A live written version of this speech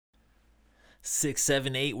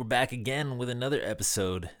678, we're back again with another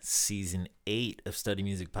episode, season 8 of Study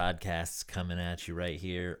Music Podcasts, coming at you right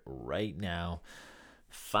here, right now.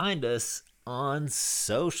 Find us on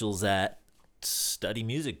socials at Study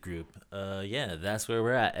Music Group. That's where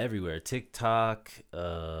we're at, everywhere. TikTok,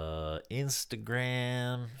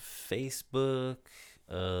 Instagram, Facebook,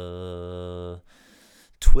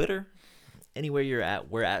 Twitter. Anywhere you're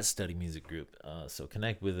at, we're at Study Music Group. So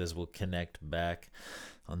connect with us. We'll connect back.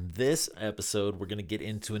 On this episode, we're going to get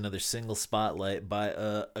into another single spotlight by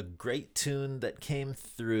a great tune that came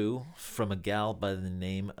through from a gal by the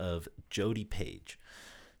name of Jody Page.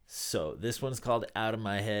 So this one's called Out of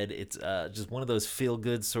My Head. It's just one of those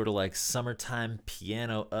feel-good, sort of like summertime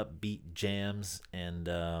piano upbeat jams. And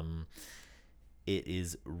it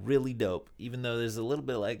is really dope, even though there's a little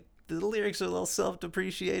bit like the lyrics are a little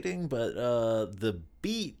self-depreciating, but the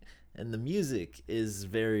beat and the music is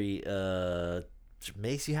very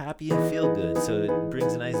makes you happy and feel good. So it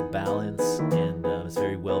brings a nice balance, and it's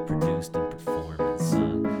very well produced and performed and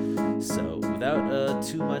sung. So without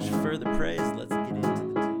too much further praise, let's get into the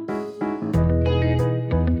tune.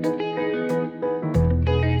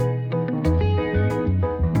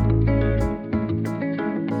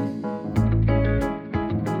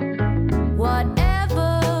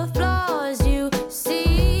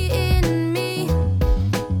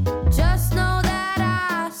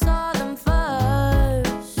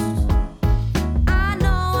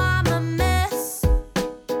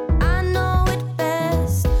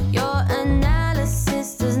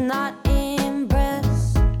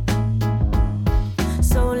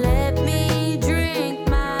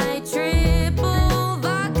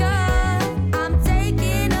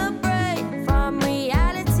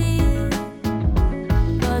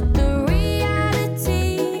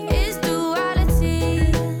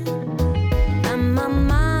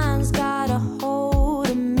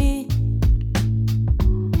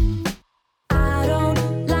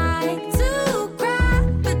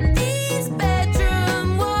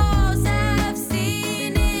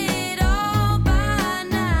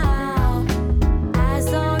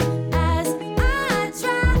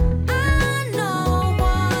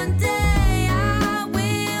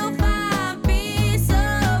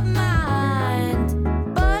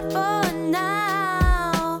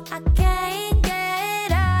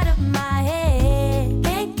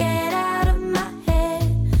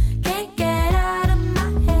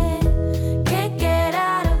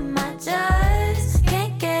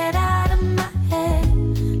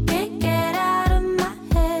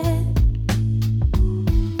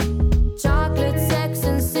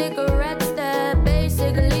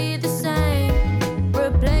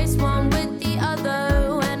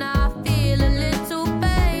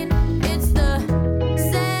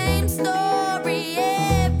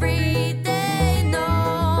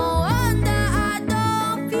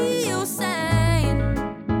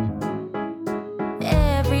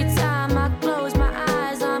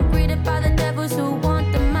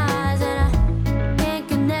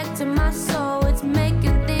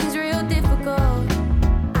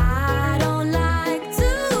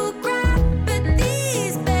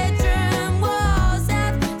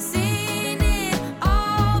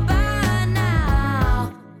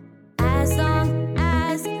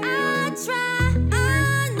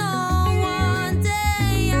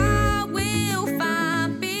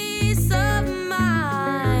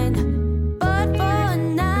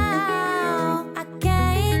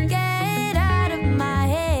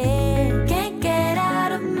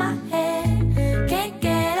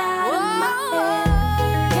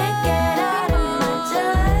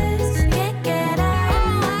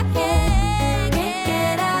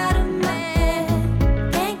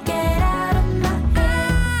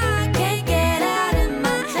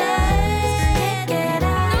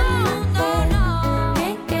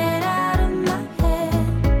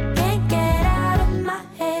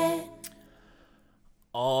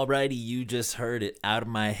 Alrighty, you just heard it, Out of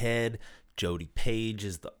My Head. Jody Page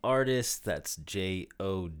is the artist. That's JODIEPAIGE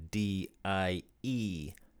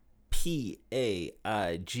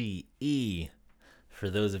for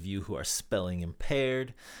those of you who are spelling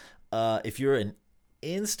impaired. If you're an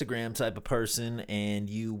Instagram type of person and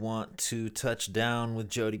you want to touch down with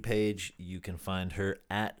Jody Page, you can find her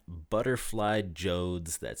at Butterfly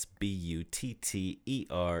Jodes. That's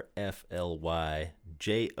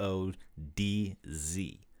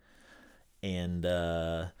BUTTERFLYJODZ. And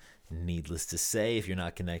needless to say, if you're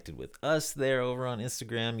not connected with us there over on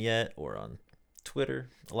Instagram yet or on Twitter,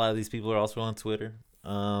 a lot of these people are also on Twitter.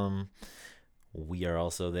 We are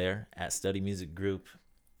also there at Study Music Group.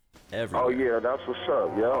 everywhere. Oh yeah, that's what's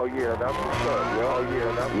up, yo. Oh yeah, that's what's up, yo. Oh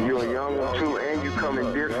yeah, that's you a young one too, and you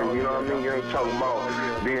coming different. You know what I mean? You ain't talking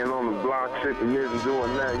about being on the block, sitting this and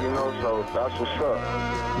doing that. You know, so that's what's up.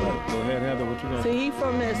 Right. Go ahead, Heather. What you gonna? See, he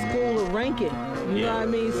from that school of ranking. You know what I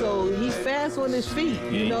mean? So he fast on his feet.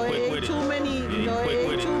 You know, it ain't too many. You know, it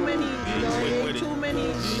ain't too many. You know, it ain't too many.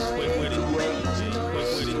 You know, it ain't too many. You know, it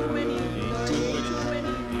ain't too many. You know, it ain't too many.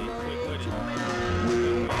 You know, it ain't too many.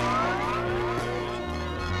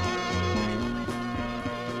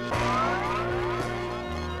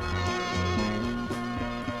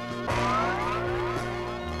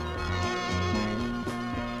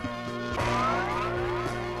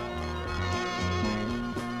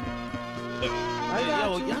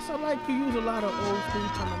 Yes, I like you use a lot of old school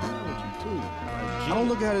terminology too. I don't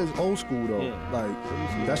look at it as old school though. Yeah. Like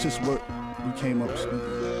that's just what we came up speaking.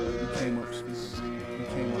 We came up speaking. We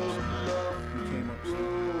came up speaking. We came up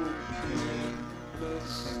speaking.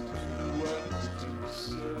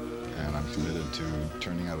 And I'm committed to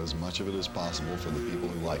turning out as much of it as possible for the people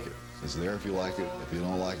who like it. It's there if you like it. If you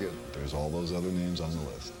don't like it, there's all those other names on the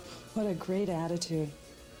list. What a great attitude.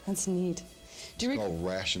 That's neat. It's called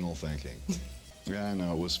rational thinking. Yeah, I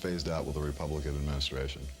know, it was phased out with the Republican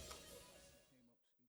administration.